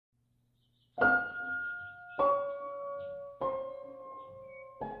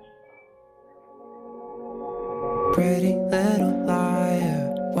Pretty little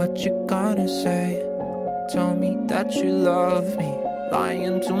liar, what you gonna say? Tell me that you love me,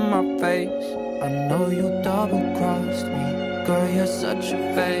 lying to my face. I know you double-crossed me, girl, you're such a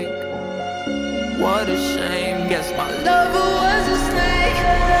fake. What a shame, guess my lover was a snake.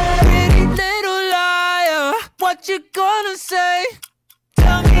 Pretty little liar, what you gonna say?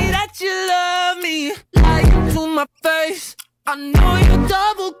 Tell me that you love me, lying to my face. I know you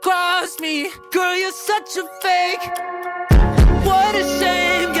double-crossed me, girl, you're such a fake. What a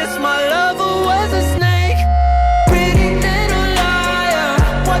shame, guess my lover was a snake. Pretty little liar,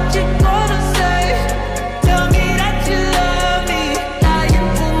 what you gonna say? Tell me that you love me, lying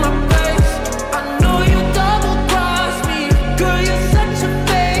to my face. I know you double-crossed me, girl, you're such a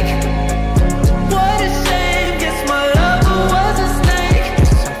fake. What a shame, guess my lover was a snake.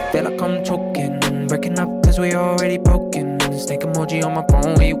 I feel like I'm choking, breaking up cause we already broken. Snake emoji on my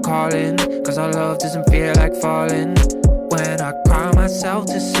phone when you calling, cause our love doesn't feel like falling. When I cry myself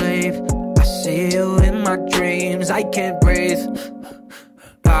to sleep, I see you in my dreams. I can't breathe,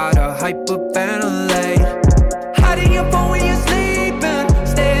 gotta hyperventilate. Hiding your phone when you're sleeping,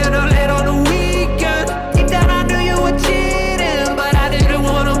 staying up late on the weekend. Deep down I knew you were cheating, but I didn't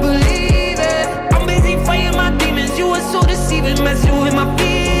wanna believe it. I'm busy fighting my demons, you were so deceiving, messing with my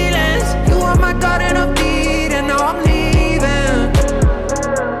feelings. You are my garden of Eden, now I'm leaving.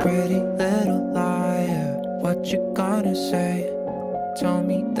 Pretty little liar, what you gonna say? Tell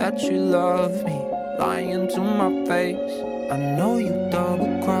me that you love me, lying to my face. I know you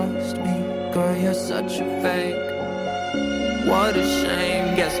double-crossed me, girl, you're such a fake. What a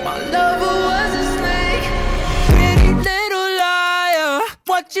shame, guess my lover was a snake. Pretty little liar,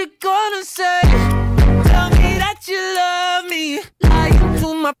 what you gonna say? Tell me that you love me, lying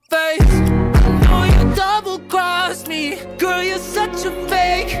to my face. I know you double-crossed me, girl, you're such a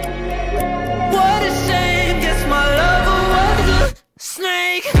fake. What a shame, guess my lover was a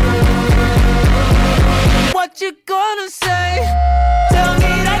snake. What you gonna say? Tell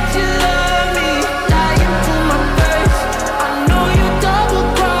me that you love me, lying to my face. I know you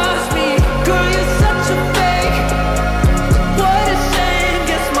double-crossed me, girl, you're such a fake. What a shame,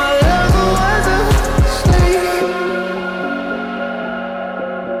 guess my lover was a snake.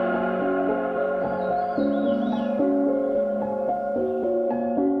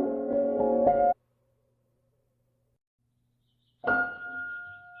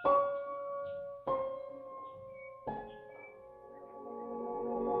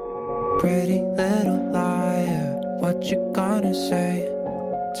 Pretty little liar, what you gonna say?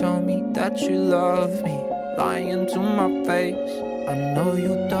 Tell me that you love me, lying to my face. I know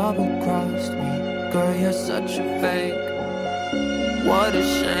you double-crossed me, girl, you're such a fake. What a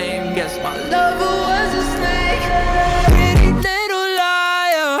shame, guess my lover was a snake. Pretty little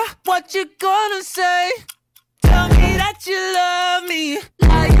liar, what you gonna say? Tell me that you love me,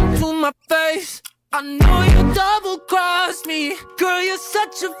 lying to my face. I know you double-crossed me, girl, you're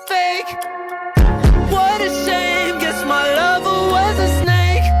such a fake. What a shame, guess my lover was a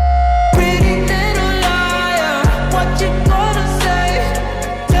snake. Pretty little liar, what you gonna say?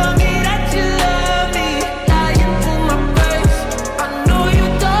 Tell me that you love me, lying to my face. I know you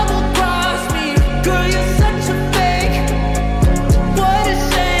double-crossed me, girl, you're such a fake. What a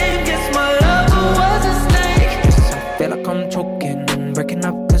shame, guess my lover was a snake. I feel like I'm choking, breaking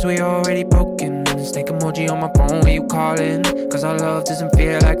up cause we already broken. Snake emoji on my phone when you calling, cause our love doesn't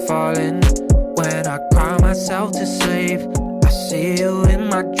feel like falling. When I cry myself to sleep, I see you in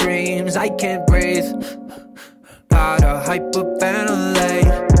my dreams. I can't breathe, gotta hyperventilate.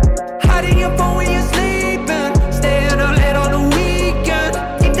 Hiding your phone when you're sleeping, staying up late on the weekend.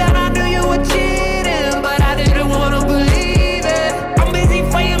 Deep down I knew you were cheating, but I didn't wanna believe it. I'm busy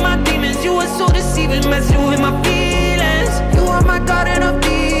fighting my demons, you were so deceiving, messing with my feelings. You are my garden of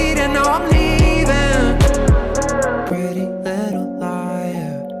Eden, now I'm leaving. Pretty little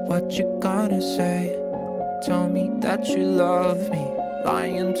liar, what you gonna say? Tell me that you love me,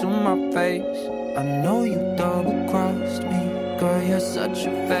 lying to my face. I know you double-crossed me, girl, you're such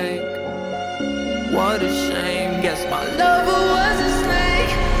a fake. What a shame, guess my lover was a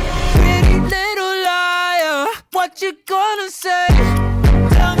snake. Pretty little liar, what you gonna say?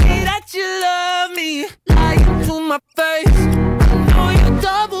 Tell me that you love me, lying to my face. I know you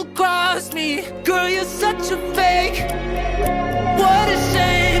double-crossed me, girl, you're such a fake. What a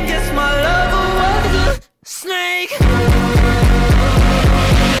shame, guess my lover was a snake.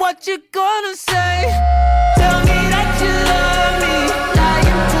 What you gonna say? Tell me that you love me,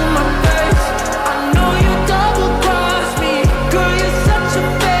 lying to my face. I know you double-crossed me, girl, you're such a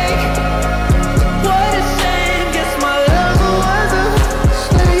fake. What a shame, guess my lover was a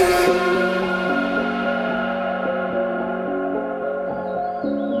snake.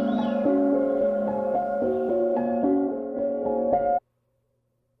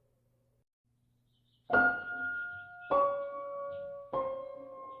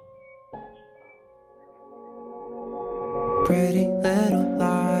 Pretty little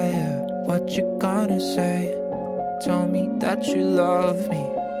liar, what you gonna say? Tell me that you love me,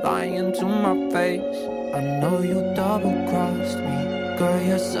 lying to my face. I know you double-crossed me, girl,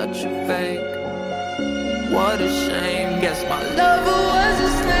 you're such a fake. What a shame, guess my lover was a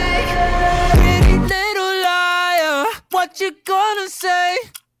snake. Pretty little liar, what you gonna say?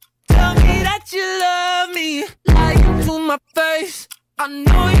 Tell me that you love me, lying to my face. I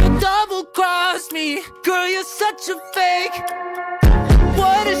know you double-crossed me, girl, you're such a fake.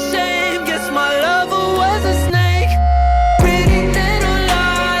 What a shame, guess my lover was a snake. Pretty little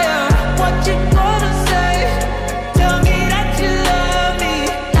liar, what you gonna say? Tell me that you love me,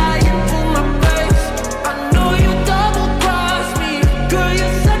 lying to my face. I know you double-crossed me, girl,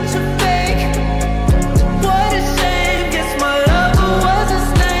 you're such a fake. What a shame, guess my lover was a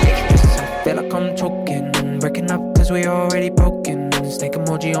snake. I feel like I'm choking, breaking up cause we already broken. Snake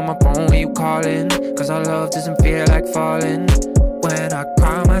emoji on my phone when you calling, cause our love doesn't feel like falling. When I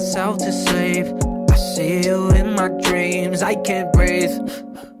cry myself to sleep, I see you in my dreams. I can't breathe,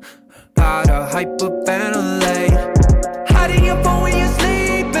 gotta hyperventilate. Hiding your phone when you're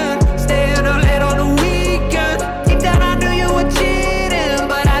sleeping, staying up late on the weekend. Deep down I knew you were cheating,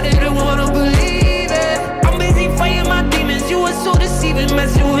 but I didn't wanna believe it. I'm busy fighting my demons, you were so deceiving,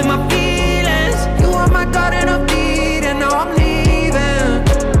 messing with my feelings. You were my garden of Eden, now I'm leaving.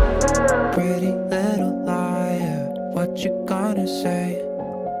 Pretty little liar, what you gonna say?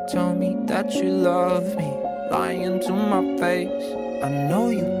 Tell me that you love me, lying to my face. I know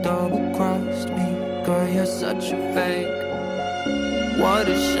you double-crossed me, girl, you're such a fake. What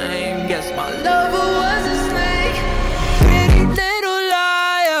a shame, guess my lover was a snake. Pretty little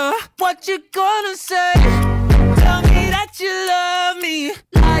liar, what you gonna say? Tell me that you love me,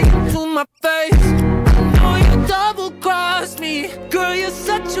 lying to my face. I know you double-crossed me, girl, you're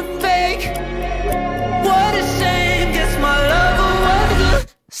such a fake. What a shame, guess my lover was a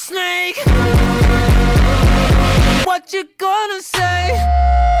snake. What you gonna say?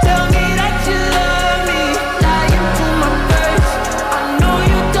 Tell me that you love me, lying to my face. I know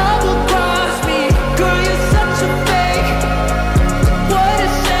you double-crossed me, girl, you're such a fake. What a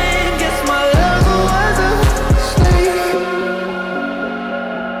shame, guess my lover was a snake.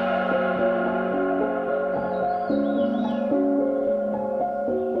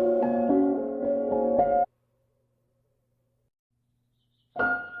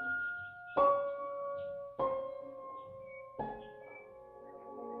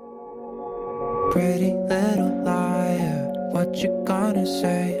 Pretty little liar, what you gonna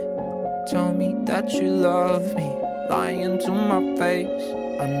say? Tell me that you love me, lying to my face.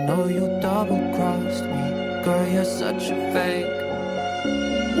 I know you double-crossed me, girl, you're such a fake.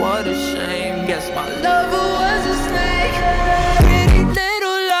 What a shame, guess my lover was a snake. Pretty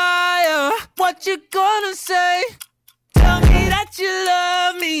little liar, what you gonna say? Tell me that you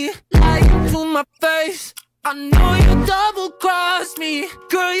love me, lying to my face. I know you double-crossed me,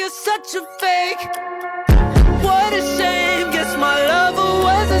 girl, you're such a fake. What a shame, guess my lover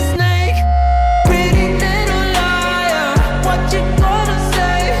was a snake. Pretty little liar, what you gonna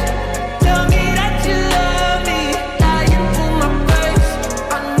say? Tell me that you love me, lying to my face.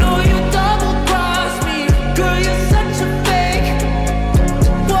 I know you double-crossed me, girl, you're such a fake.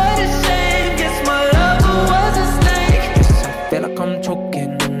 What a shame, guess my lover was a snake. I feel like I'm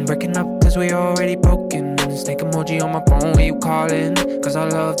choking, breaking up cause we already broken. Snake emoji on my phone when you calling, cause our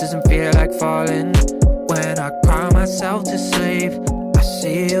love doesn't feel like falling. When I cry myself to sleep, I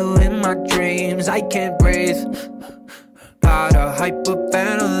see you in my dreams. I can't breathe, gotta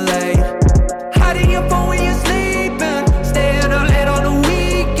hyperventilate. Hiding your phone when you're sleeping, staying up late on the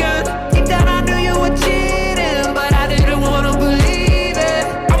weekend. Deep down I knew you were cheating, but I didn't wanna believe it.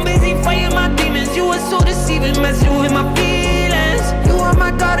 I'm busy fighting my demons, you were so deceiving, messing with my feelings. You were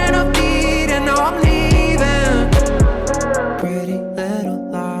my garden of Eden, now I'm leaving. Pretty little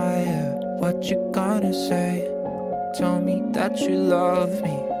liar, what you gonna say? Tell me that you love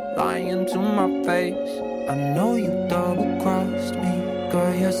me, lying to my face. I know you double-crossed me,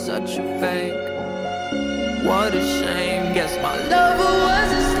 girl, you're such a fake. What a shame, guess my lover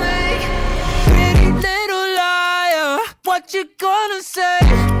was a snake. Pretty little liar, what you gonna say?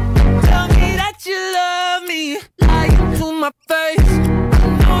 Tell me that you love me, lying to my face. I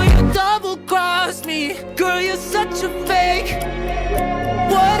know you double-crossed me, girl, you're such a fake.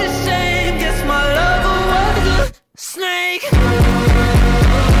 What a shame, guess my lover was a snake.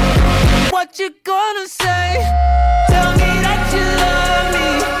 What you gonna say? Tell me that you love me,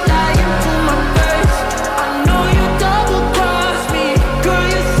 lying to my face. I know you double-crossed me, girl,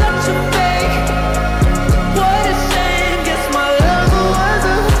 you're such a fake. What a shame, guess my lover was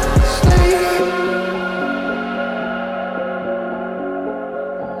a snake.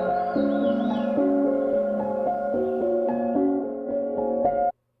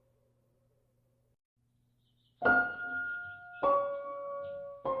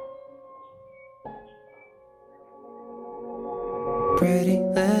 Pretty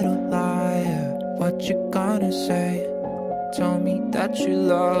little liar, what you gonna say? Tell me that you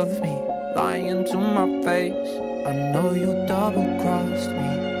love me, lying to my face. I know you double-crossed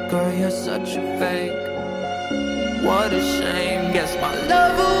me, girl, you're such a fake. What a shame, guess my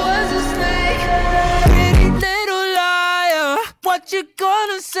lover was a snake. Pretty little liar, what you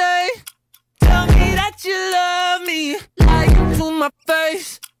gonna say? Tell me that you love me, lying to my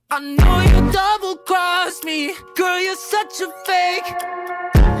face. I know you double-crossed me, girl, you're such a fake.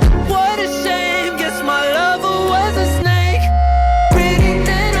 What a shame, guess my lover was a snake. Pretty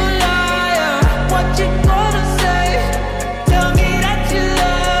little liar, what you gonna say? Tell me that you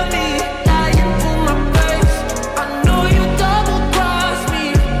love me, lying to my face. I know you double-crossed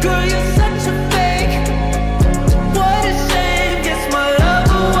me, girl, you're such a fake. What a shame, guess my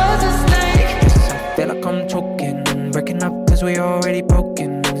lover was a snake. I feel like I'm choking, breaking up cause we already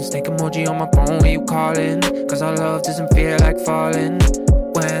broken. Snake emoji on my phone when you calling, cause our love doesn't feel like falling.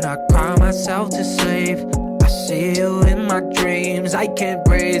 When I cry myself to sleep, I see you in my dreams. I can't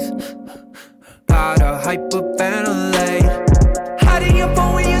breathe, gotta hyperventilate. Hiding your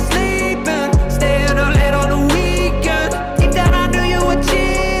phone when you're sleeping, staying up late on the weekend. Deep down I knew you were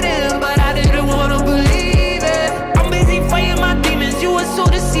cheating, but I didn't wanna believe it. I'm busy fighting my demons, you were so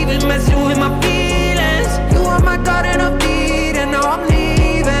deceiving, messing with my feelings. You are my garden of Eden, now I'm leaving.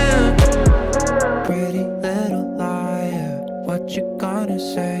 Pretty little liar, what you gonna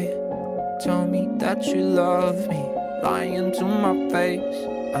say? Tell me that you love me, lying to my face.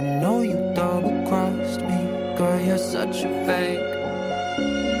 I know you double-crossed me, girl, you're such a fake.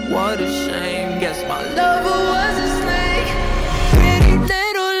 What a shame, guess my lover was a snake. Pretty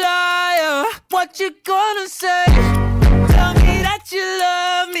little liar, what you gonna say? Tell me that you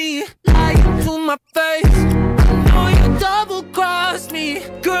love me, lying to my face. I know you double-crossed me,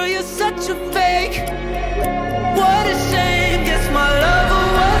 girl, you're such a fake. What a shame, guess my lover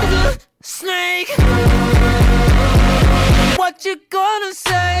was a snake. What you gonna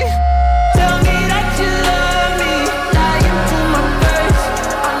say? Tell me that you love me, lying to my face.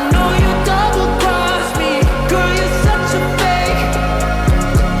 I know you double-crossed me, girl, you're such a fake.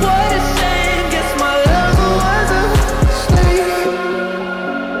 What a shame, guess my lover was a snake.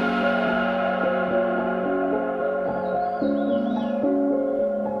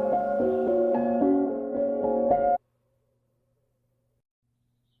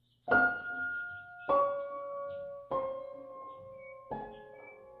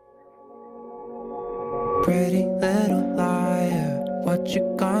 Pretty little liar, what you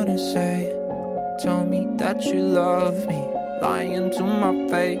gonna say? Tell me that you love me, lying to my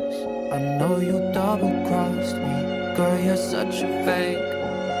face. I know you double-crossed me, girl, you're such a fake.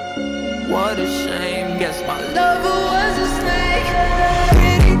 What a shame, guess my lover was a snake.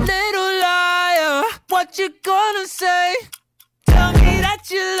 Pretty little liar, what you gonna say? Tell me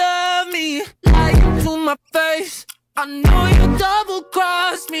that you love me, lying to my face. I know you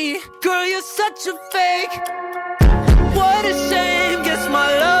double-crossed me, girl, you're such a fake. What a shame, guess my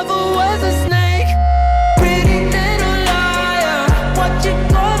lover was a snake. Pretty little liar, what you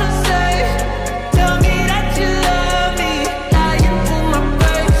gonna say? Tell me that you love me, lying to my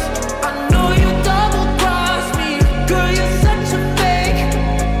face. I know you double-crossed me, girl, you're such a fake.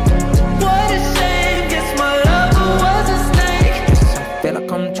 What a shame, guess my lover was a snake. I feel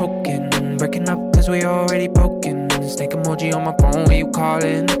like I'm choking, breaking up cause we already broken. Snake emoji on my phone when you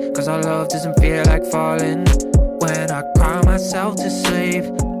calling, cause our love doesn't feel like falling. When I cry myself to sleep,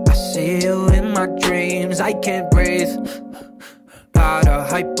 I see you in my dreams. I can't breathe, gotta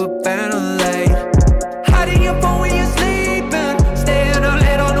hyperventilate. Hiding your phone when you're sleeping, staying up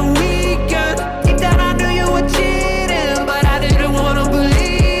late on the weekend. Deep down I knew you were cheating, but I didn't wanna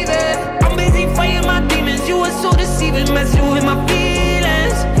believe it. I'm busy fighting my demons, you were so deceiving, messing with my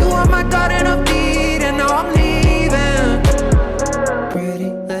feelings. You are my garden of Eden, now I'm leaving.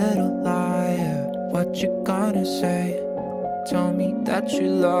 Pretty little liar, what you gonna say? Tell me that you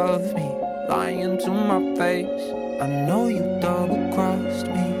love me, lying to my face. I know you double-crossed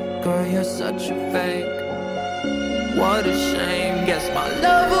me, girl, you're such a fake. What a shame, guess my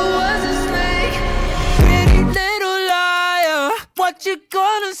lover was a snake. Pretty little liar, what you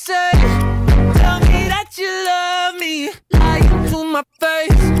gonna say? Tell me that you love me, lying to my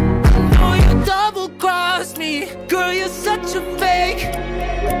face. I know you double-crossed me, girl, you're such a fake.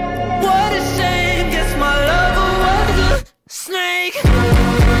 What a shame, guess my lover was a snake.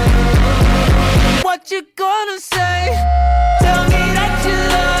 What you gonna say? Tell me that you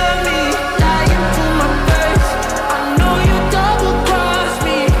love me, lying to my face. I know you double-crossed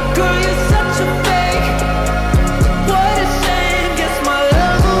me, girl, you're such a fake. What a shame, guess my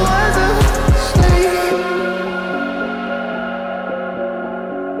lover was a snake.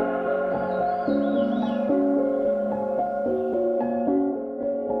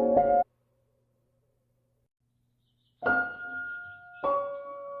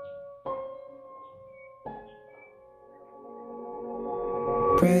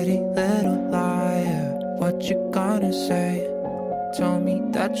 Pretty little liar, what you gonna say? Tell me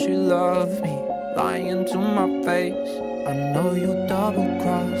that you love me, lying to my face. I know you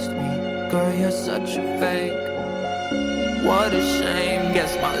double-crossed me, girl, you're such a fake. What a shame,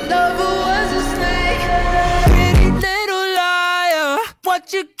 guess my lover was a snake. Pretty little liar,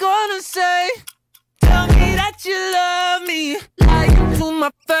 what you gonna say? Tell me that you love me, lying to my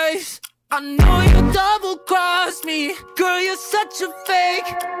face. I know you double-crossed me, girl, you're such a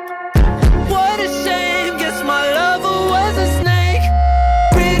fake. What a shame, guess my lover was a snake.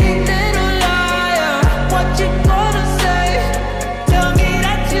 Pretty little liar, what you gonna say? Tell me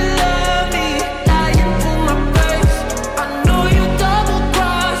that you love me, lying to my face. I know you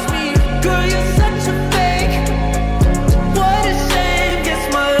double-crossed me, girl, you're such a fake. What a shame, guess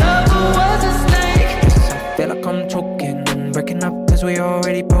my lover was a snake. I feel like I'm choking, breaking up cause we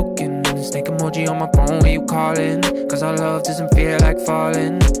already broken. Snake emoji on my phone when you calling, cause our love doesn't feel like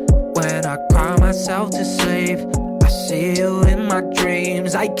falling. When I cry myself to sleep, I see you in my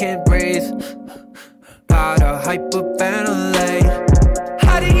dreams. I can't breathe, gotta hyperventilate.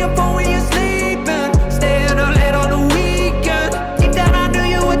 Hiding your phone when you're sleeping, staying up late on the weekend. Deep down I knew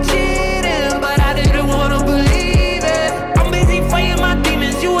you were cheating, but I didn't wanna believe it. I'm busy fighting my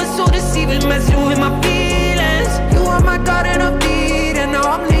demons, you were so deceiving, messing with my feelings. You are my garden of Eden, now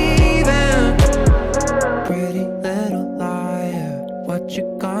I'm leaving. Pretty little liar, what you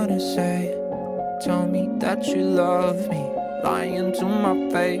gonna say? Tell me that you love me, lying to my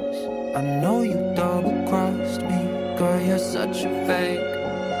face. I know you double-crossed me, girl, you're such a fake.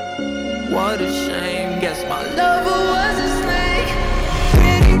 What a shame, guess my lover was a snake.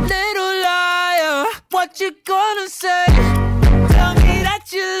 Pretty little liar, what you gonna say? Tell me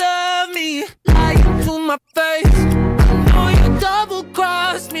that you love me, lying to my face. I know you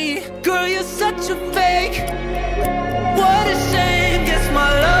double-crossed me, girl, you're such a fake. What a shame, guess my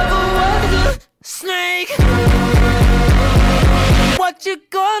lover was a snake. What you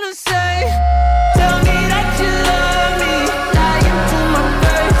gonna say? Tell me that you love me, lying to my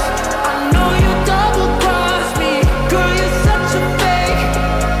face. I know you double-crossed me, girl, you're such a fake.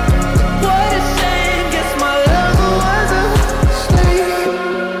 What a shame, guess my lover was a snake.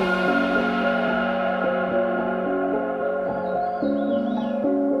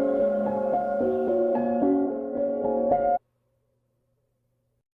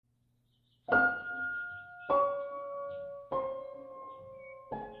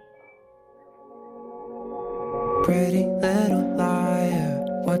 Pretty little liar,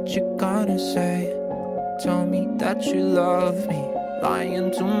 what you gonna say? Tell me that you love me,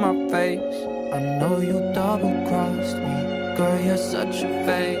 lying to my face. I know you double-crossed me, girl, you're such a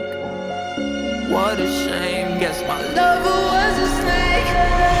fake. What a shame, guess my lover was a snake.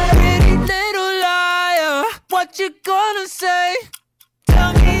 Pretty little liar, what you gonna say?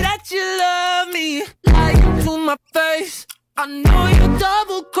 Tell me that you love me, lying to my face. I know you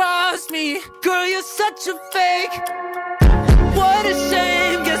double-crossed me, girl, you're such a fake. What a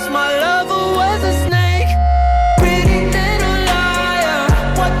shame, guess my lover was a snake. Pretty little liar,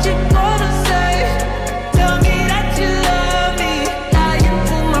 what you gonna say? Tell me that you love me, lying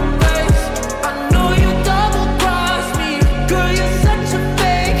to my face. I know you double-crossed me, girl, you're such a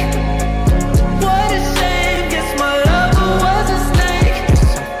fake. What a shame, guess my lover was a snake. I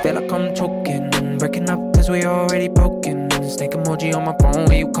feel like I'm choking, breaking up cause we already broken. Snake emoji on my phone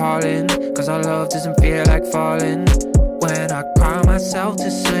when you calling, cause our love doesn't feel like falling. When I cry myself to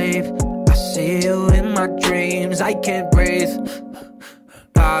sleep, I see you in my dreams. I can't breathe,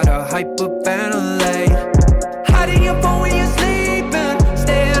 gotta hyperventilate. Hiding your phone when you're sleeping,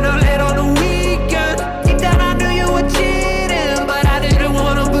 staying up late on the weekend. Deep down I knew you were cheating, but I didn't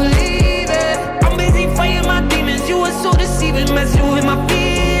wanna believe it. I'm busy fighting my demons, you were so deceiving, messing with my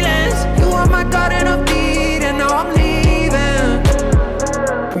feelings. You are my garden of Eden, now I'm leaving.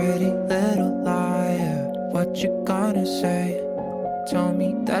 Pretty little liar, what you gonna say? Tell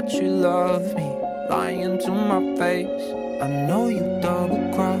me that you love me, lying to my face. I know you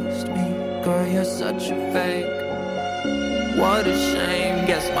double-crossed me, girl, you're such a fake. What a shame,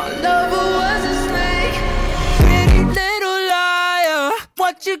 guess my lover was a snake. Pretty little liar,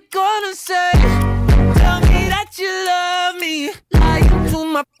 what you gonna say? Tell me that you love me, lying to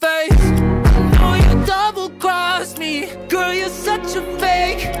my face. I know you double-crossed me, girl, you're such a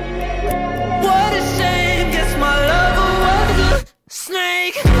fake. What a shame, guess my lover was a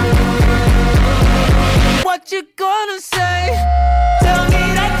snake. What you gonna say? Tell me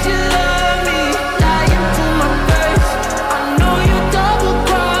that you love me, lying to my face. I know you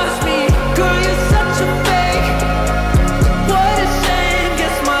double-crossed me, girl, you're such a fake. What a shame,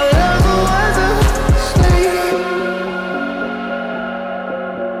 guess my lover was a snake.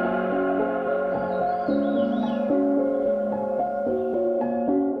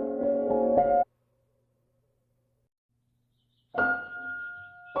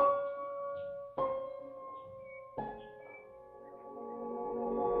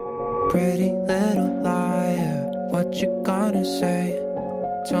 Pretty little liar, what you gonna say?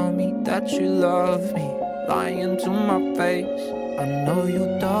 Tell me that you love me, lying to my face. I know you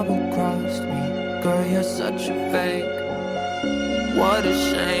double-crossed me, girl, you're such a fake. What a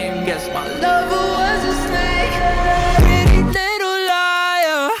shame, guess my lover was a snake. Pretty little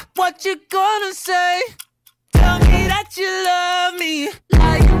liar, what you gonna say? Tell me that you love me,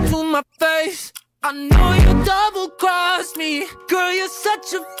 lying to my face. I know you double-crossed me, girl, you're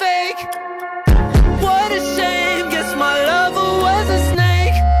such a fake. What a shame, guess my lover was a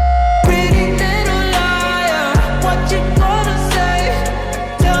snake. Pretty little liar, what you gonna say?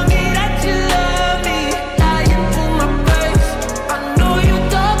 Tell me that you love me, lying to my face. I know you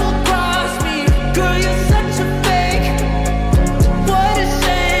double-crossed me, girl, you're such a fake. What a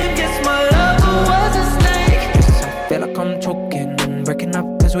shame, guess my lover was a snake. I feel like I'm choking, breaking up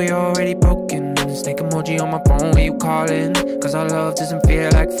cause we already broken. Snake emoji on my phone when you calling, cause our love doesn't feel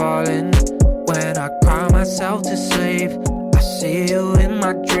like falling. When I cry myself to sleep, I see you in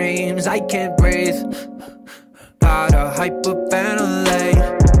my dreams. I can't breathe, gotta hyperventilate.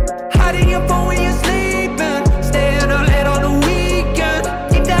 Hiding your phone when you're sleeping, staying up late on the weekend.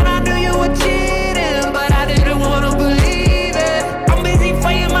 Deep down I knew you were cheating, but I didn't wanna believe it. I'm busy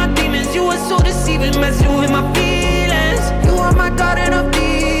fighting my demons, you were so deceiving, messing with my feelings. You are my garden of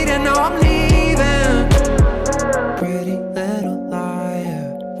Eden, now I'm leaving. Pretty little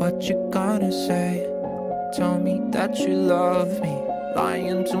liar, what you gonna say? Tell me that you love me,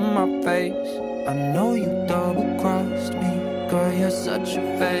 lying to my face. I know you double-crossed me, girl, you're such a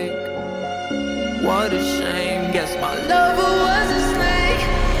fake. What a shame, guess my lover was a snake.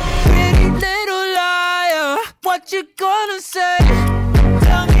 Pretty little liar, what you gonna say?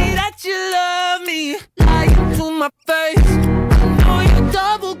 Tell me that you love me, lying to my face. I know you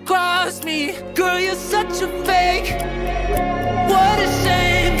double-crossed me, girl, you're such a fake. What a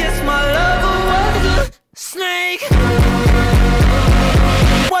shame, guess my lover was a snake.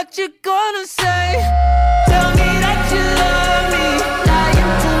 What you gonna say? Tell me that you love me,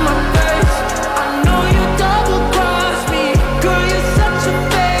 lying to my face. I know you double-crossed me, girl, you're such a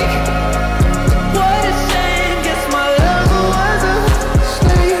fake. What a shame, guess my lover was a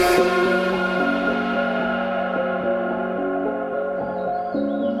snake.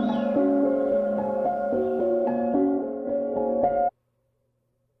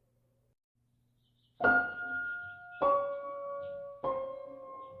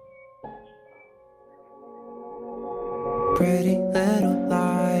 Pretty little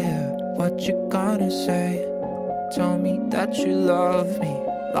liar, what you gonna say? Tell me that you love me,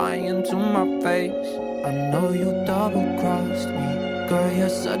 lying to my face. I know you double-crossed me, girl, you're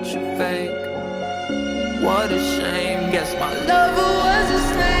such a fake. What a shame, guess my lover was a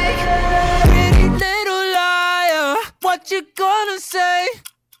snake. Pretty little liar, what you gonna say?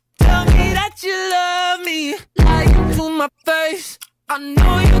 Tell me that you love me, lying to my face. I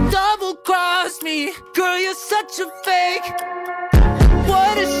know you double-crossed me, girl, you're such a fake.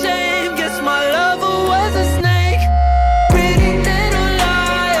 What a shame, guess my lover was a snake. Pretty little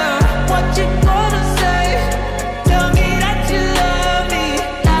liar, what you gonna say? Tell me that you love me,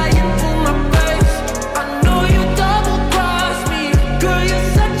 lying to my face. I know you double-crossed me, girl, you're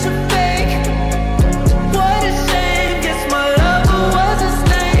such a fake. What a shame, guess my lover was a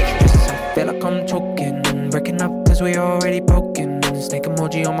snake. I feel like I'm choking, breaking up cause we already broken. Snake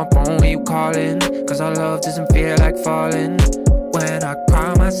emoji on my phone when you calling, cause our love doesn't feel like falling. When I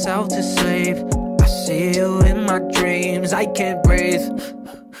cry myself to sleep, I see you in my dreams. I can't breathe,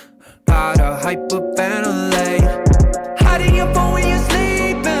 gotta hyperventilate. Hiding your phone when you're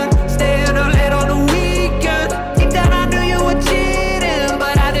sleeping, staying up late on the weekend. Deep down I knew you were cheating,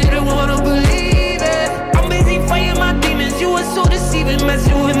 but I didn't wanna believe it. I'm busy fighting my demons, you were so deceiving,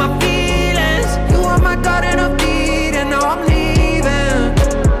 messing with my feelings. You are my garden of Eden, now I'm leaving.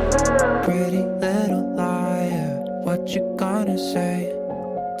 Pretty little liar, what you gonna say?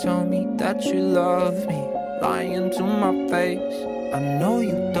 Tell me that you love me, lying to my face. I know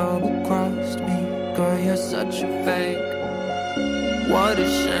you double-crossed me, girl, you're such a fake. What a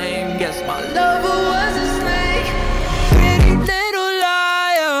shame, guess my lover was a snake. Pretty little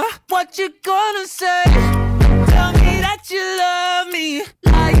liar, what you gonna say? Tell me that you love me,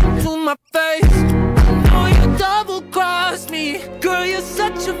 lying to my face. I know you double-crossed me, girl, you're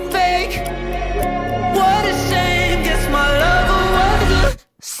such a fake. What a shame, guess my lover was a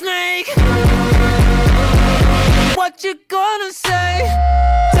snake. What you gonna say?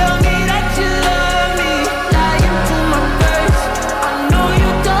 Tell me that you love me, lying to my face. I know you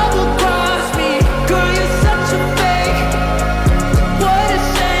double-crossed me, girl, you're such a fake. What a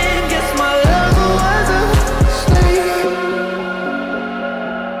shame, guess my lover was a snake.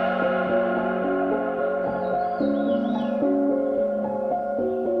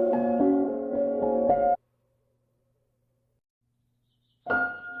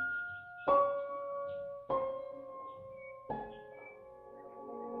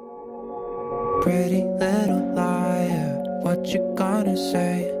 Pretty little liar, what you gonna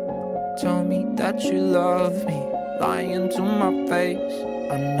say? Tell me that you love me, lying to my face.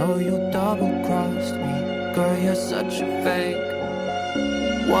 I know you double-crossed me, girl, you're such a fake.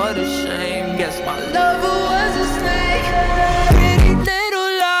 What a shame, guess my lover was a snake. Pretty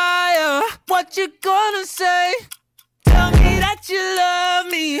little liar, what you gonna say? Tell me that you love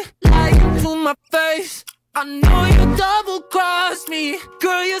me, lying to my face. I know you double-crossed me,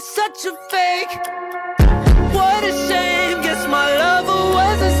 girl, you're such a fake. What a shame, guess my lover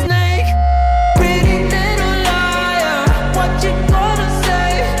was a snake. Pretty little liar, what you gonna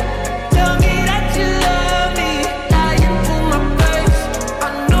say? Tell me that you love me, lying to my face.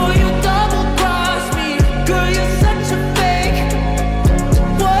 I know you double-crossed me, girl, you're such a fake.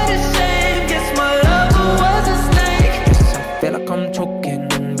 What a shame, guess my lover was a snake. I feel like I'm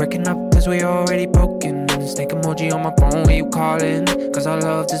choking, breaking up cause we already broken. Snake emoji on my phone when you calling, cause our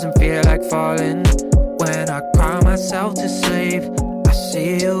love doesn't feel like falling. When I cry myself to sleep, I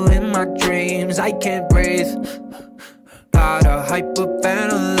see you in my dreams. I can't breathe, gotta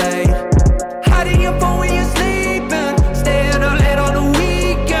hyperventilate. Hiding your phone when you're sleeping, staying up late on the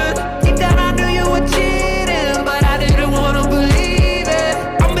weekend. Deep down I knew you were cheating, but I didn't wanna believe it.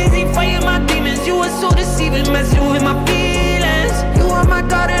 I'm busy fighting my demons, you were so deceiving, messing with my feelings. You are my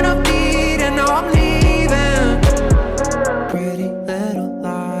garden of Eden, now I'm leaving. Pretty little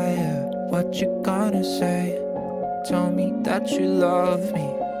liar, what you gonna say? Tell me that you love me,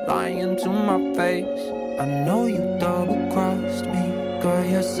 lying to my face. I know you double-crossed me, girl,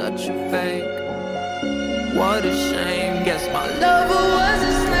 you're such a fake. What a shame, guess my lover was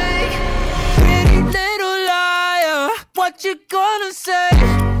a snake. Pretty little liar, what you gonna say?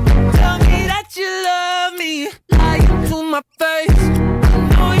 Tell me that you love me, lying to my face. I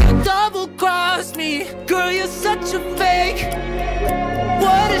know you double-crossed me, girl, you're such a fake.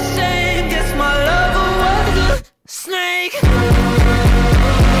 What a shame, guess my lover was a snake.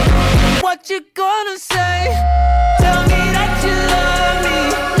 What you gonna say? Tell me that you love me,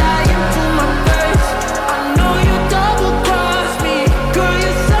 lying to my face. I know you double-crossed me, girl,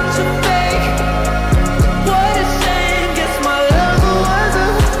 you're such a fake. What a shame, guess my lover was a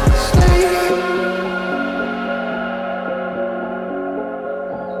snake.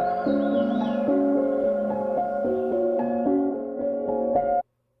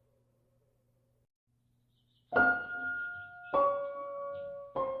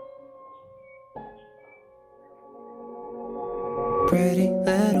 Pretty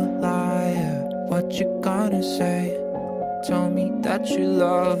little liar, what you gonna say? Tell me that you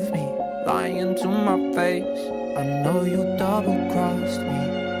love me, lying to my face. I know you double-crossed me,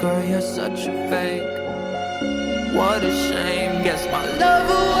 girl, you're such a fake. What a shame, guess my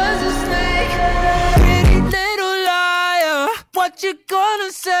lover was a snake. Pretty little liar, what you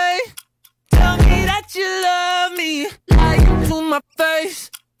gonna say? Tell me that you love me, lying to my face.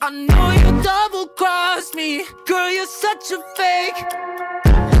 I know you double-crossed me, girl, you're such a fake.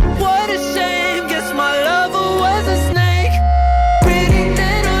 What a shame, guess my lover was a snake. Pretty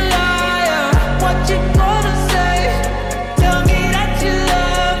little liar, what you gonna say? Tell me that you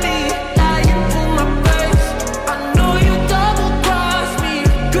love me, lying to my face. I know you double-crossed me,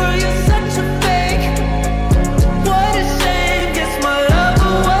 girl, you're such a fake. What a shame, guess my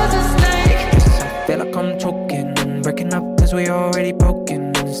lover was a snake. I feel like I'm choking, breaking up cause we already broken.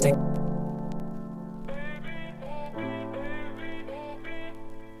 Snake.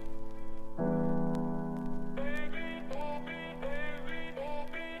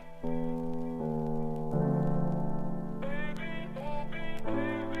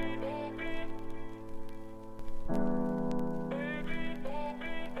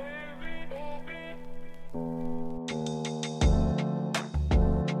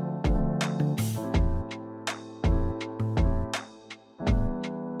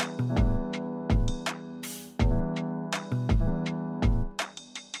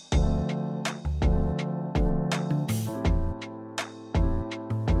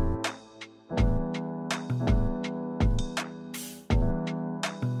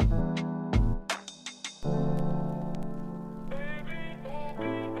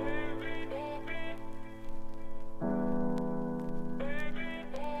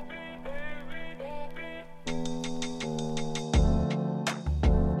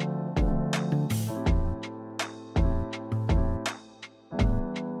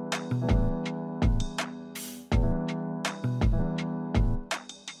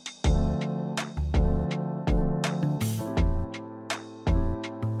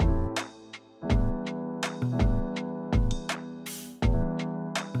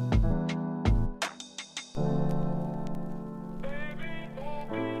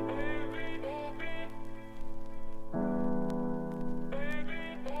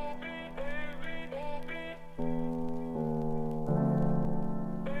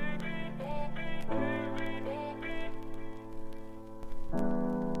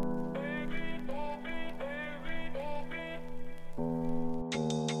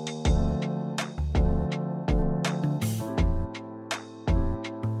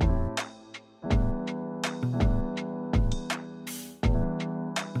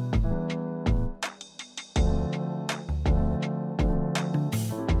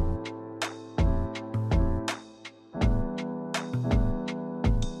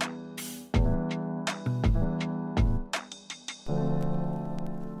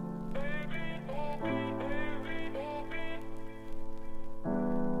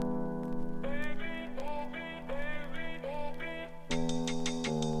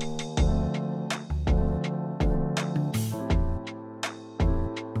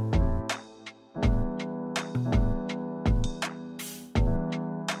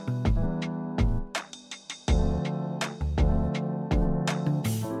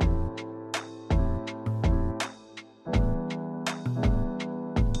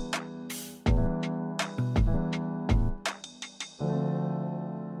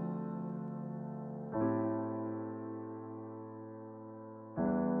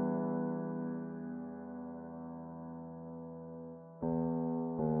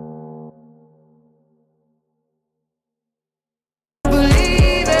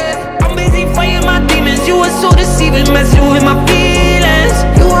 deceiving, messing with my feelings.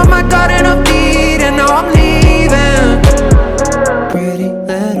 You are my garden of Eden, now I'm leaving. Pretty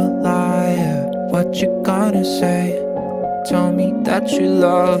little liar, what you gonna say? Tell me that you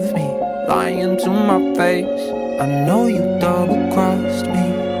love me, lying to my face. I know you double-crossed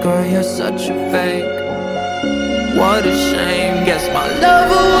me, girl, you're such a fake. What a shame, guess my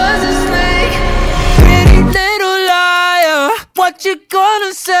lover was a snake. Pretty little liar, what you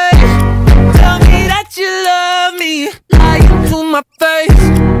gonna say? Tell me that you love me, lying to my face.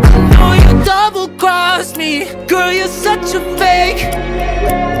 I know you double-crossed me, girl, you're such a fake.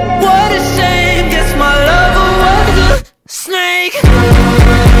 What a shame, guess my lover was a snake.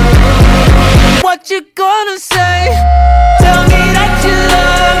 What you gonna say? Tell me that you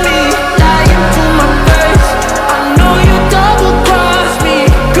love me, lying to my face. I know you double-crossed me,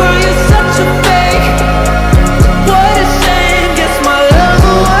 girl, you're such a fake. What a shame, guess my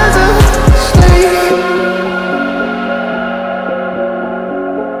lover was a snake.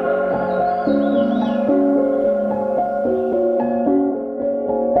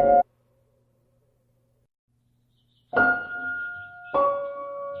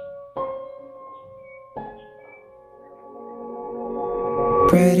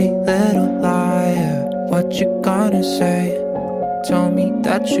 Pretty little liar, what you gonna say? Tell me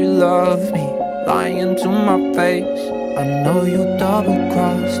that you love me, lying to my face. I know you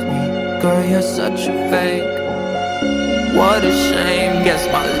double-crossed me, girl, you're such a fake. What a shame, guess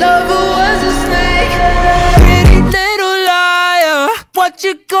my lover was a snake. Pretty little liar, what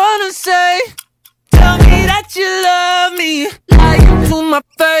you gonna say? Tell me that you love me, lying to my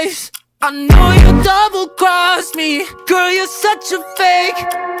face. I know you double-crossed me, girl, you're such a fake.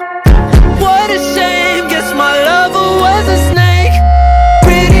 What a shame, guess my lover was a snake.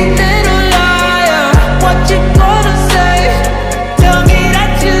 Pretty little liar, what you gonna say? Tell me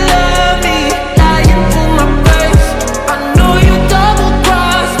that you love me, lying to my face. I know you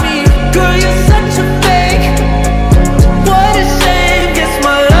double-crossed me, girl, you're such a fake. What a shame, guess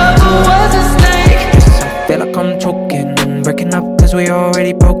my lover was a snake. I feel like I'm choking, breaking up cause we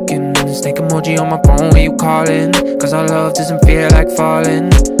already broken. Snake emoji on my phone when you calling, cause our love doesn't feel like falling.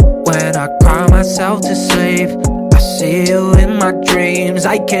 When I cry myself to sleep, I see you in my dreams.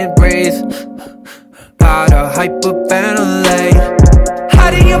 I can't breathe, gotta hyperventilate.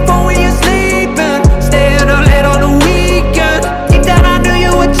 Hiding your phone when you're sleeping, staying up late on the weekend. Deep down I knew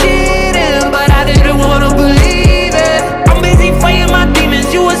you were cheating, but I didn't wanna believe it. I'm busy fighting my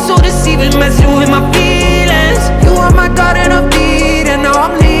demons, you were so deceiving, messing with my feelings. You are my garden of Eden, now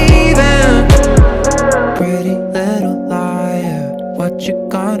I'm leaving. Pretty little liar, what you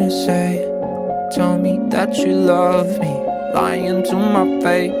gonna say? Tell me that you love me, lying to my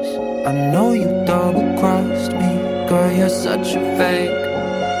face. I know you double-crossed me, girl, you're such a fake.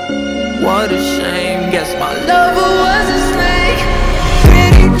 What a shame, guess my lover was a snake.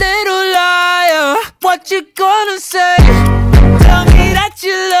 Pretty little liar, what you gonna say? Tell me that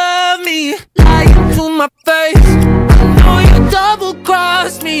you love me, lying to my face. I know you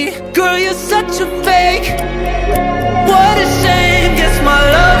double-crossed me, girl, you're such a fake. What a shame, guess my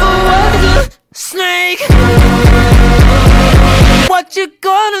lover was a snake. What you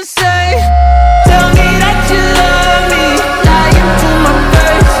gonna say? Tell me that you love me, lying to my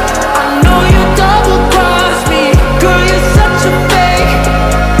face. I know you double-crossed me, girl, you're such a fake.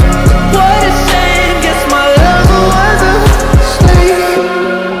 What a shame, guess my lover was a snake.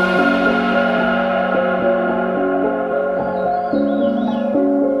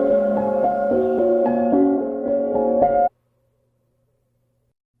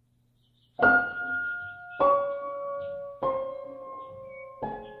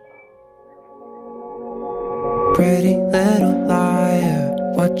 Pretty little liar,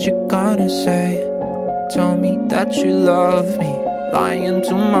 what you gonna say? Tell me that you love me, lying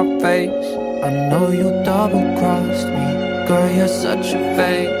to my face. I know you double-crossed me, girl, you're such a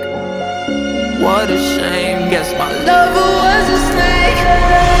fake. What a shame, guess my lover was a snake.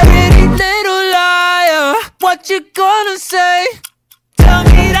 Pretty little liar, what you gonna say? Tell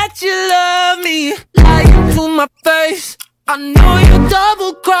me that you love me, lying to my face. I know you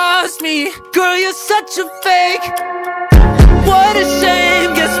double-crossed me, girl, you're such a fake. What a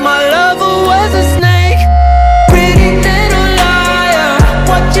shame, guess my lover was a snake. Pretty little liar,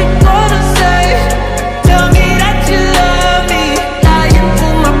 what you gonna say? Tell me that you love me, lying to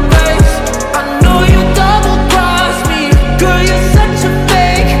my face. I know you double-crossed me, girl, you're such a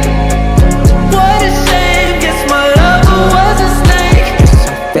fake. What a shame, guess my lover was a snake.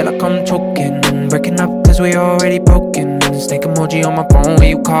 I feel like I'm choking, breaking up cause we already broken. Snake emoji on my phone when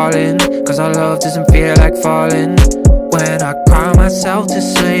you calling, cause our love doesn't feel like falling. When I cry myself to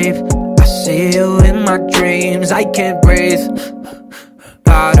sleep, I see you in my dreams, I can't breathe.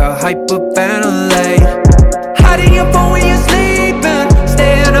 Gotta hyperventilate. Hiding your phone when you're sleeping,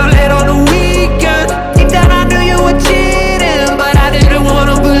 staying up late on the weekend. Deep down I knew you were cheating, but I didn't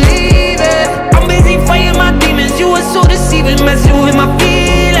wanna believe it. I'm busy fighting my demons, you were so deceiving, messing with my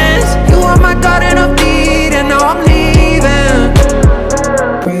feelings. You are my garden of Eden, now I'm leaving.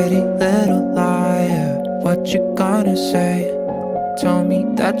 Pretty little liar, what you gonna say? Tell me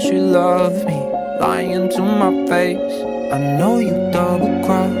that you love me, lying to my face. I know you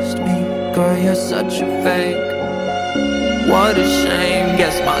double-crossed me, girl, you're such a fake. What a shame,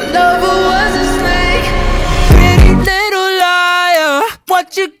 guess my lover was a snake. Pretty little liar,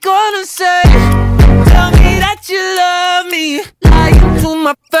 what you gonna say? Tell me that you love me, lying to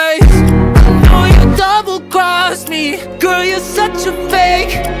my face. I know you double-crossed me, girl, you're such a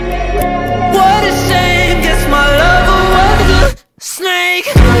fake. What a shame, guess my lover was a snake.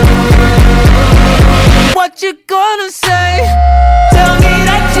 What you gonna say? Tell me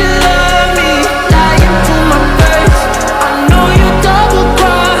that you love me, lying to my face. I know you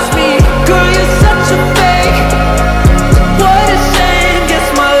double-crossed me, girl, you're such a fake. What a shame, guess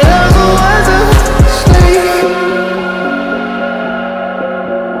my lover was a snake.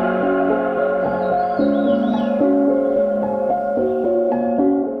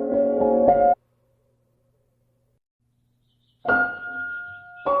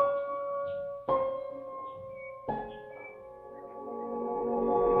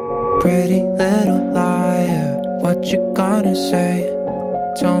 Pretty little liar, what you gonna say?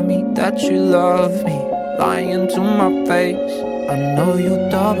 Tell me that you love me, lying to my face. I know you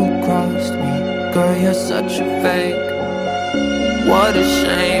double-crossed me, girl, you're such a fake. What a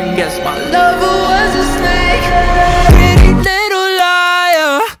shame, guess my lover was a snake. Pretty little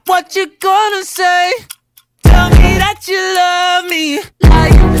liar, what you gonna say? Tell me that you love me,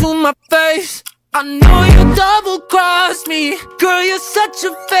 lying to my face. I know you double-crossed me, girl, you're such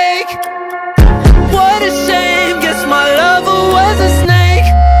a fake. What a shame, guess my lover was a snake.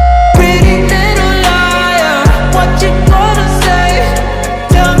 Pretty little liar, what you gonna say?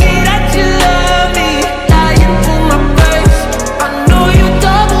 Tell me that you love me, lying to my face. I know you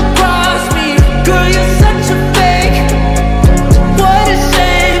double-crossed me, girl, you're such a fake. What a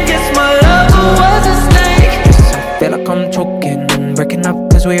shame, guess my lover was a snake. I feel like I'm choking, breaking up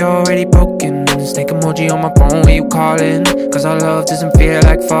cause we already broken. Snake emoji on my phone when you calling, cause our love doesn't feel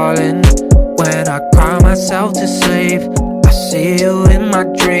like falling. When I cry myself to sleep, I see you in my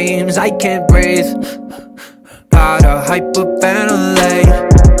dreams, I can't breathe. Gotta hyperventilate.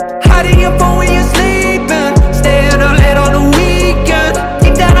 Hiding your phone when you're sleeping, staying up late on the weekend.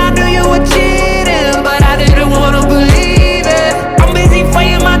 Deep down I knew you were cheating, but I didn't wanna believe it. I'm busy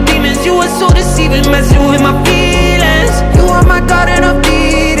fighting my demons, you were so deceiving, messing with my feelings. You are my garden of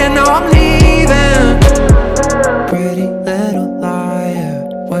Eden, now I'm leaving. Pretty little liar,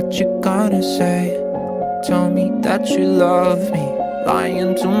 what you gonna say? Tell me that you love me,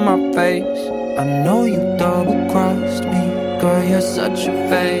 lying to my face. I know you double-crossed me, girl, you're such a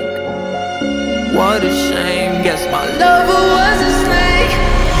fake. What a shame, guess my lover was a snake.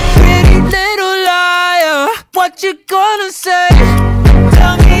 Pretty little liar, what you gonna say?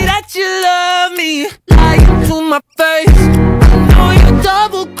 Tell me that you love me, lying to my face. I know you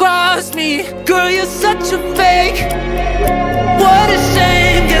double-crossed me, girl, you're such a fake. What a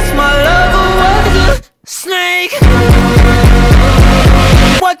shame, guess my lover was a snake.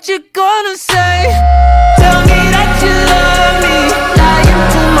 What you gonna say? Tell me that you love me, lying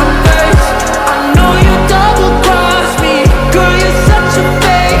to my face. I know you double-crossed me, girl, you're such a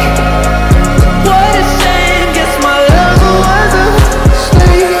fake. What a shame, guess my lover was a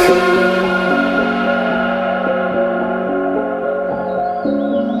snake.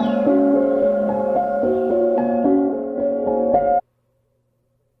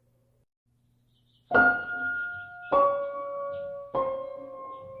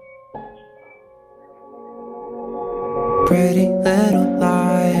 Pretty little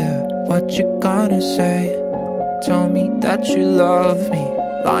liar, what you gonna say? Tell me that you love me,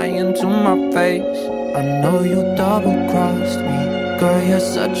 lying to my face. I know you double-crossed me, girl, you're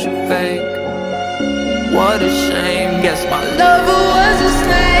such a fake. What a shame, guess my lover was a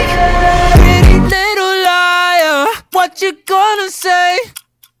snake. Pretty little liar, what you gonna say?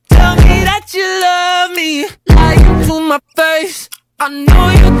 Tell me that you love me, lying to my face. I know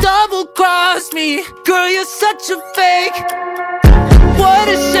you double-crossed me, girl, you're such a fake. What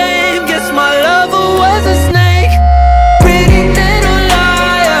a shame, guess my lover was a snake. Pretty little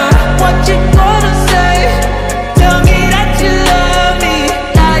liar, what you gonna say? Tell me that you love me,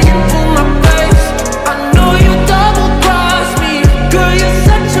 lying to my face. I know you double-crossed me, girl, you're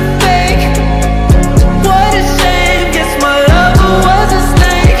such a fake.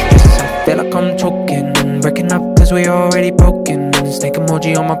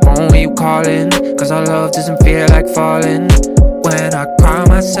 emoji on my phone when you calling, cause our love doesn't feel like falling. When I cry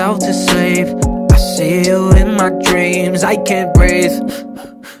myself to sleep, I see you in my dreams. I can't breathe,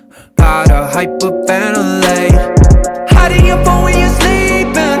 gotta hyperventilate. Hiding your phone when you're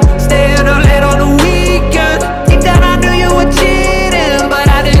sleeping, staying up late on the weekend. Deep down I knew you were cheating, but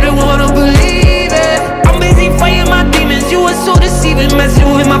I didn't wanna believe it. I'm busy fighting my demons, you were so deceiving,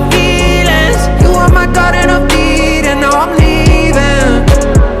 messing with my feelings. You were my garden of Eden, now I'm leaving.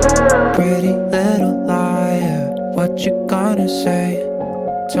 Pretty little liar, what you gonna say?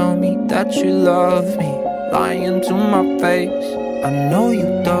 Tell me that you love me, lying to my face. I know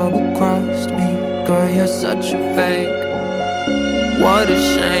you double-crossed me, girl, you're such a fake. What a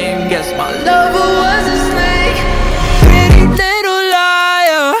shame, guess my lover was a snake. Pretty little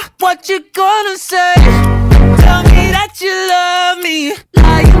liar, what you gonna say? Tell me that you love me,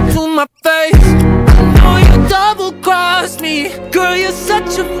 lying to my face. I know you double-crossed me, girl, you're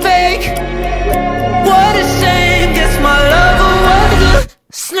such a fake. What a shame, guess my lover was a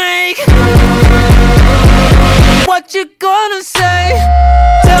snake. What you gonna say?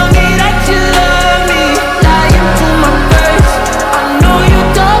 Tell me that you love me, lying to my face. I know you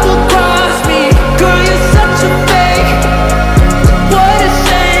double-crossed me, girl, you're such a fake. What a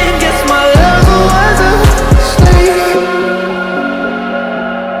shame, guess my lover was a snake.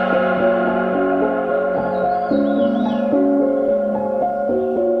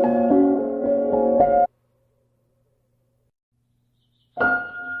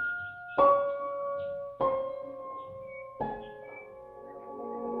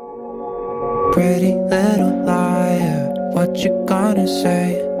 Pretty little liar, what you gonna say?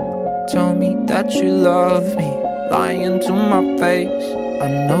 Tell me that you love me, lying to my face. I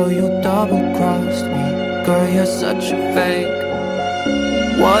know you double-crossed me, girl, you're such a fake.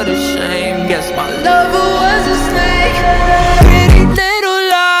 What a shame, guess my lover was a snake. Pretty little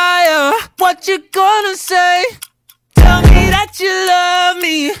liar, what you gonna say? Tell me that you love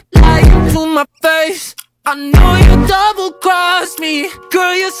me, lying to my face. I know you double-crossed me,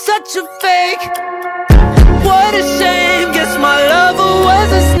 girl, you're such a fake. What a shame, guess my lover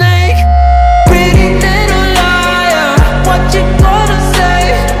was a snake. Pretty little liar, what you gonna say?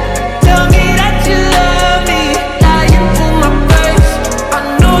 Tell me that you love me, lying to my face. I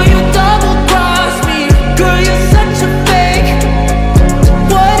know you double-crossed me, girl, you're such a fake.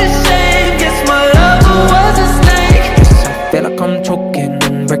 What a shame, guess my lover was a snake. I feel like I'm choking,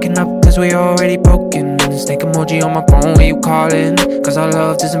 breaking up cause we already broken. Snake emoji on my phone when you calling, cause our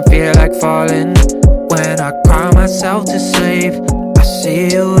love doesn't feel like falling. When I cry myself to sleep, I see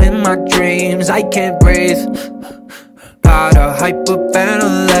you in my dreams. I can't breathe, gotta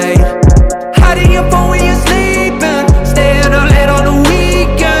hyperventilate. Hiding your phone when you're sleeping, staying up late on the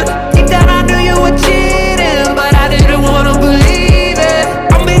weekend. Deep down I knew you were cheating, but I didn't wanna believe it.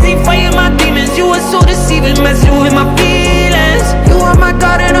 I'm busy fighting my demons, you were so deceiving, messing with my feelings. You were my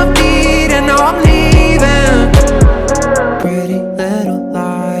garden of Eden, now I'm leaving. Pretty little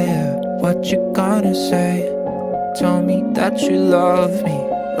liar, what you gonna say? Tell me that you love me,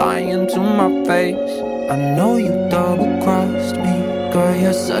 lying to my face. I know you double-crossed me, girl,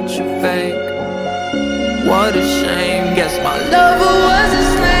 you're such a fake. What a shame, guess my lover was a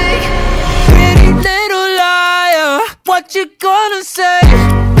snake. Pretty little liar, what you gonna say?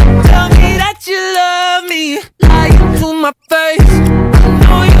 Tell me that you love me, lying to my face. I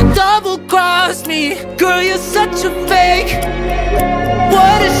know you double-crossed me, girl, you're such a fake.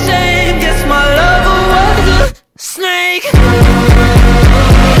 What a shame, guess my lover was a snake.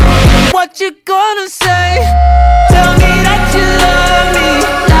 What you gonna say? Tell me that you love me,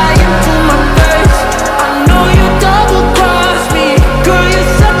 lying to my face. I know you double-crossed me, girl,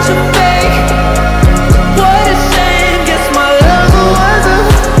 you're such a fake. What a shame, guess my lover was a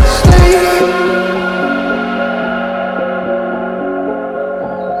snake.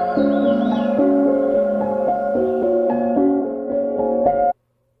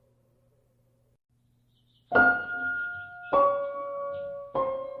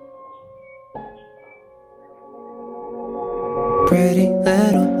 Pretty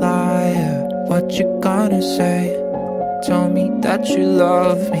little liar, what you gonna say? Tell me that you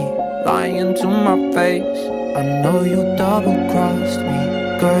love me, lying to my face. I know you double-crossed me,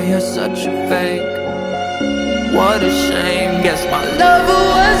 girl, you're such a fake. What a shame, guess my lover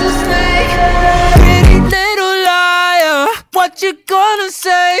was a snake. Pretty little liar, what you gonna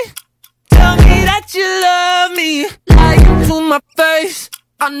say? Tell me that you love me, lying to my face.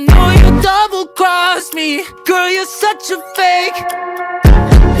 I know you double-crossed me, girl, you're such a fake.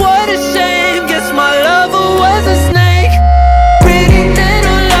 What a shame, guess my lover was a snake. Pretty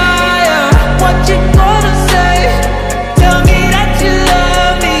little liar, what you gonna say? Tell me that you love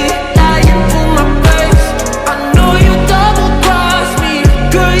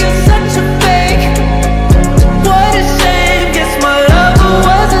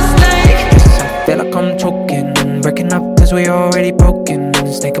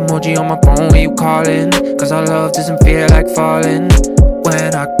emoji on my phone when you calling, cause our love doesn't feel like falling.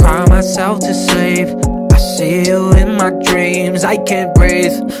 When I cry myself to sleep, I see you in my dreams. I can't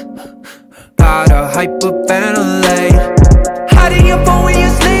breathe, gotta hyperventilate. Hiding your phone when you're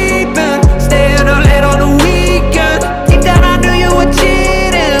sleeping, staying up late on the weekend. Deep down I knew you were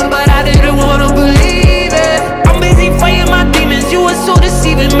cheating, but I didn't wanna believe it. I'm busy fighting my demons, you were so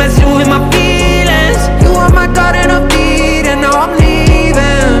deceiving, messing with my feelings. You were my garden of Eden, now I'm leaving.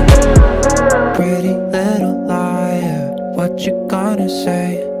 Pretty little liar, what you gonna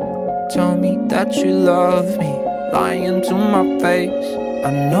say? Tell me that you love me, lying to my face.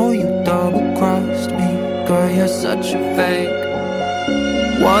 I know you double-crossed me, girl, you're such a fake.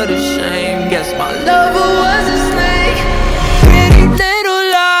 What a shame, guess my lover was a snake. Pretty little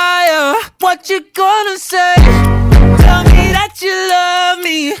liar, what you gonna say? Tell me that you love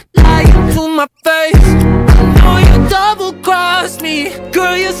me, lying to my face. I know you double-crossed me,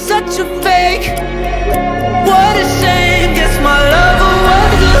 girl, you're such a fake. What a shame, guess my lover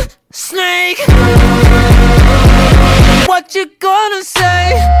was a snake. What you gonna say?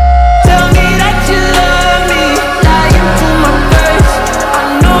 Tell me that you love me, lying to my face. I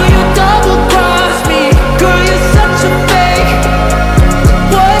know you double-crossed me, girl, you're such a fake.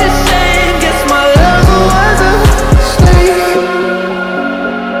 What a shame, guess my lover was a snake.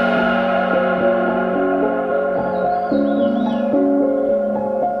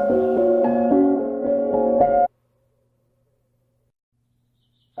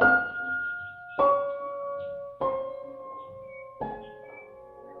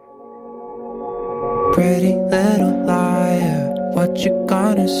 Pretty little liar, what you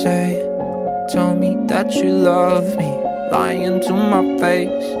gonna say? Tell me that you love me, lying to my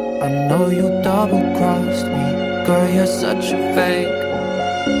face. I know you double-crossed me, girl, you're such a fake.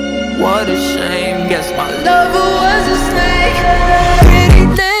 What a shame, guess my lover was a snake. Pretty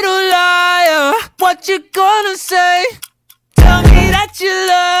little liar, what you gonna say? Tell me that you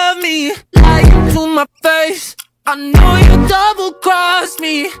love me, lying to my face. I know you double-crossed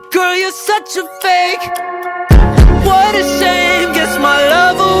me, girl, you're such a fake. What a shame, guess my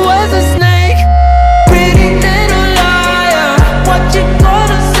lover was a snake. Pretty little liar, what you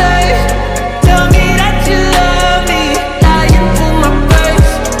gonna say? Tell me that you love me, lying to my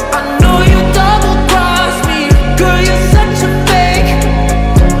face. I know you double-crossed me, girl, you're such a fake.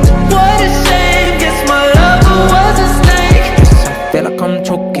 What a shame, guess my lover was a snake. I feel like I'm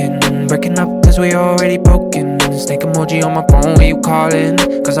choking, breaking up cause we already broken. Snake emoji on my phone when you calling,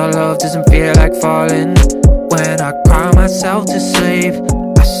 cause our love doesn't feel like falling. When I cry myself to sleep,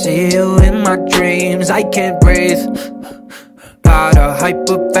 I see you in my dreams. I can't breathe, gotta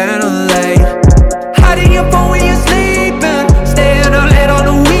hyperventilate. Hiding your phone when you're sleeping, staying up late on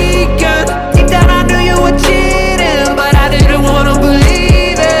the weekend. Deep down I knew you were cheating, but I didn't wanna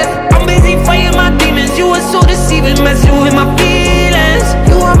believe it. I'm busy fighting my demons, you were so deceiving, messing with my feelings.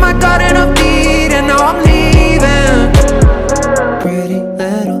 You were my garden of Eden, now I'm leaving. Pretty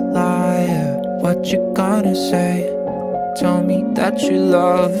little liar, what you gonna say? Tell me that you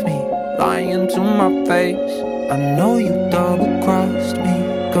love me, lying to my face. I know you double-crossed me,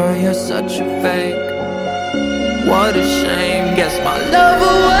 girl, you're such a fake. What a shame, guess my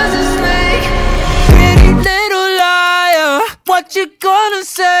lover was a snake. Pretty little liar, what you gonna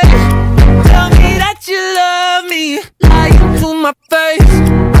say? Tell me that you love me, lying to my face.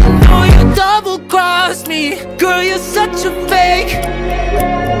 I know you double-crossed me, girl, you're such a fake.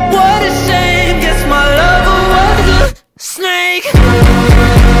 What a shame, guess my lover was a snake.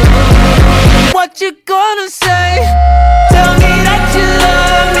 What you gonna say? Tell me that you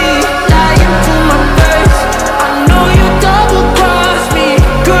love me, lying to my face. I know you double-crossed me,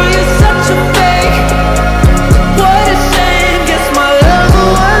 girl, you're such a fake. What a shame, guess my lover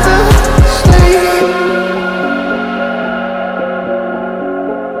was a snake.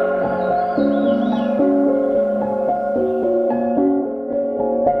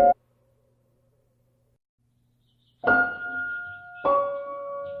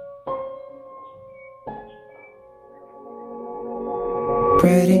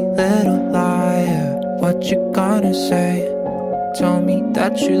 Pretty little liar, what you gonna say? Tell me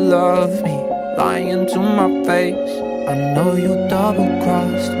that you love me, lying to my face. I know you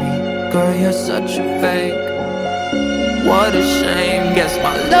double-crossed me, girl, you're such a fake. What a shame, guess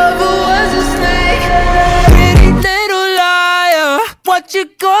my lover was a snake. Pretty little liar, what you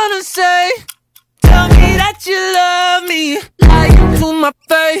gonna say? Tell me that you love me, lying to my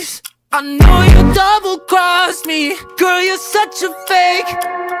face. I know you double-crossed me, girl, you're such a fake.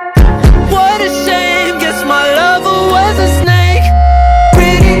 What a shame, guess my lover was a snake.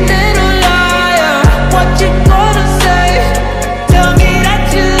 Pretty little liar, what you gonna say? Tell me that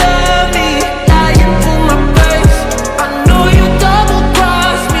you love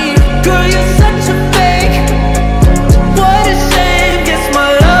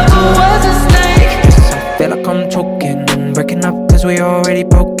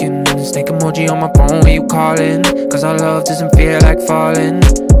emoji on my phone when you calling, cause our love doesn't feel like falling.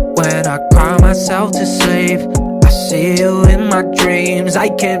 When I cry myself to sleep, I see you in my dreams. I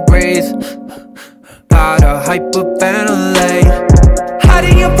can't breathe, gotta hyperventilate.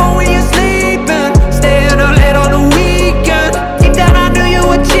 Hiding your phone when you're sleeping, staying up late on the weekend. Deep down I knew you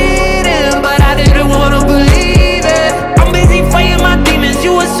were cheating, but I didn't wanna believe it. I'm busy fighting my demons,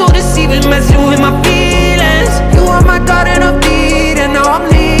 you were so deceiving, messing with my feelings. You were my garden of Eden, now I'm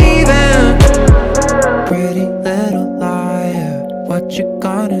leaving. Pretty little liar, what you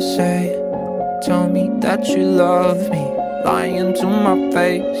gonna say? Tell me that you love me, lying to my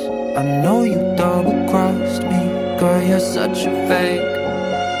face. I know you double-crossed me, girl, you're such a fake.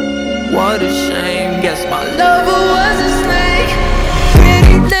 What a shame, guess my lover was a snake.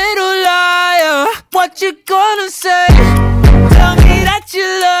 Pretty little liar, what you gonna say? Tell me that you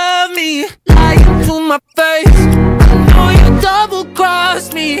love me, lying to my face. I know you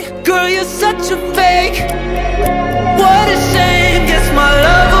double-crossed me, girl, you're such a fake. What a shame, guess my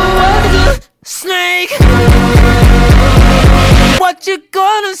lover was a snake. What you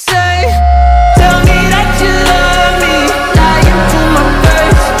gonna say? Tell me that you love me, lying to my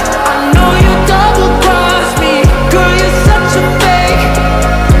face. I know you double-crossed me, girl, you're such a fake.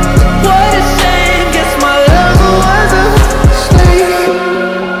 What a shame, guess my lover was a snake.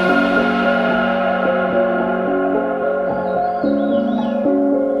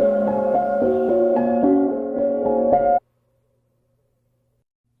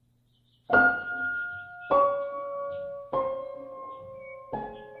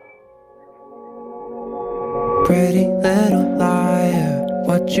 Pretty little liar,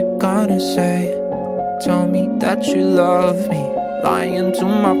 what you gonna say? Tell me that you love me, lying to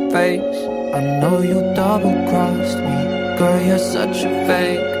my face. I know you double-crossed me, girl, you're such a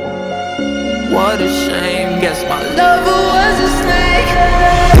fake. What a shame, guess my lover was a snake.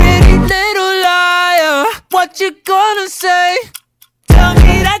 Pretty little liar, what you gonna say? Tell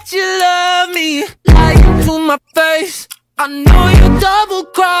me that you love me, lying to my face. I know you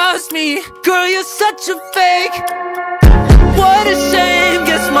double-crossed me, girl, you're such a fake. What a shame,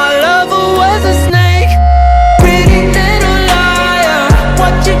 guess my lover was a snake. Pretty little liar,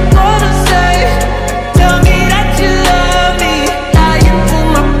 what you gonna say? Tell me that you love me, lying to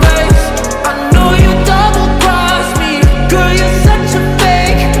my face. I know you double-crossed me, girl, you're such a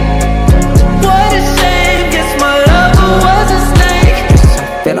fake. What a shame, guess my lover was a snake.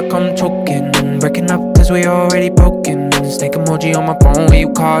 I feel like I'm choking, breaking up cause we already broken. Snake emoji on my phone when you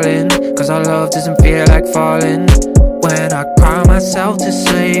calling, cause our love doesn't feel like falling. When I cry myself to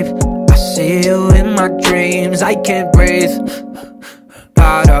sleep, I see you in my dreams. I can't breathe,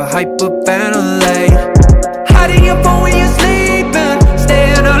 gotta hyperventilate. Hiding your phone when you're sleeping,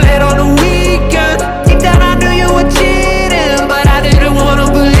 staying up late on the weekend. Deep down I knew you were cheating, but I didn't wanna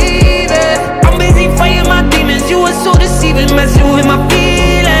believe it. I'm busy fighting my demons, you were so deceiving, messing with my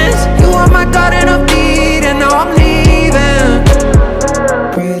feelings. You were my garden of Eden, now I'm leaving.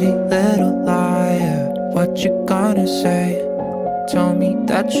 Pretty little liar, what you gonna say? Tell me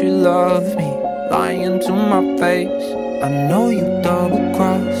that you love me, lying to my face. I know you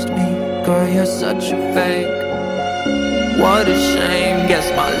double-crossed me, girl, you're such a fake. What a shame, guess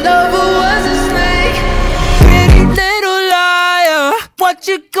my lover was a snake. Pretty little liar, what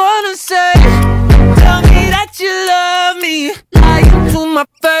you gonna say? Tell me that you love me, lying to my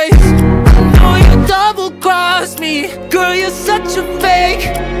face. I know you double-crossed me, girl, you're such a fake.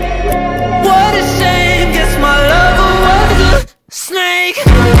 What a shame, guess my lover was a snake.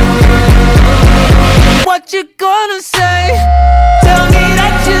 What you gonna say? Tell me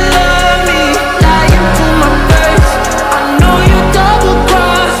that you love me, lying to my face. I know you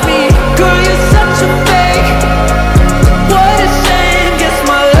double-crossed me, girl, you're such a fake. What a shame, guess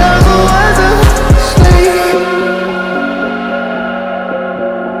my lover was a snake.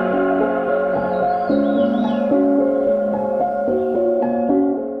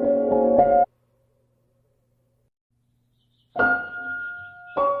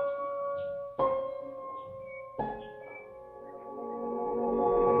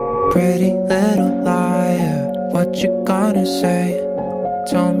 Pretty little liar, what you gonna say?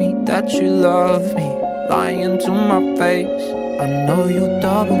 Tell me that you love me, lying to my face. I know you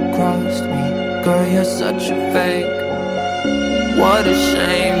double-crossed me, girl, you're such a fake. What a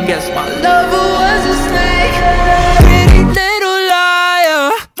shame, guess my lover was a snake. Pretty little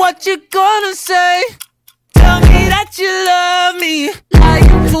liar, what you gonna say? Tell me that you love me,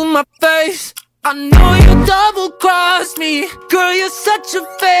 lying to my face. I know you double-crossed me, girl, you're such a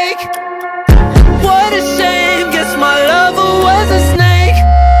fake. What a shame, guess my lover was a snake.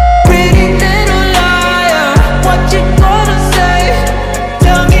 Pretty little liar, what you gonna say?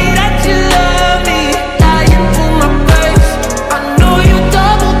 Tell me that you love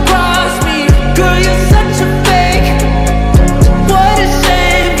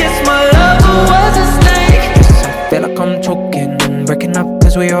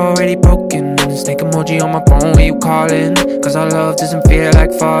energy on my phone when you calling, cause our love doesn't feel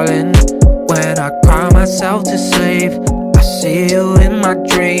like falling. When I cry myself to sleep, I see you in my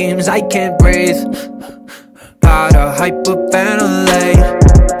dreams. I can't breathe, gotta hyperventilate.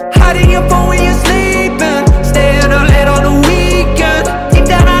 Hiding your phone when you're sleeping, staying up late on the weekend. Deep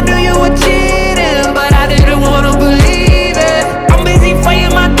down I knew you were cheating, but I didn't wanna believe it. I'm busy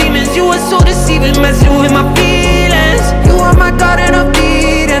fighting my demons, you were so deceiving, messing with my feelings. You were my garden of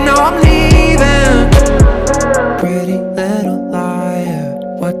Eden, now I'm leaving. Pretty little liar,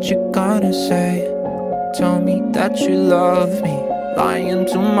 what you gonna say? Tell me that you love me, lying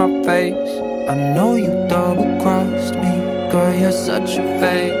to my face. I know you double-crossed me, girl, you're such a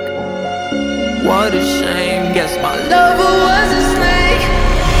fake. What a shame, guess my lover was a snake.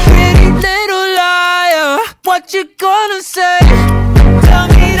 Pretty little liar, what you gonna say? Tell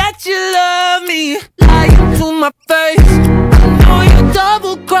me that you love me, lying to my face.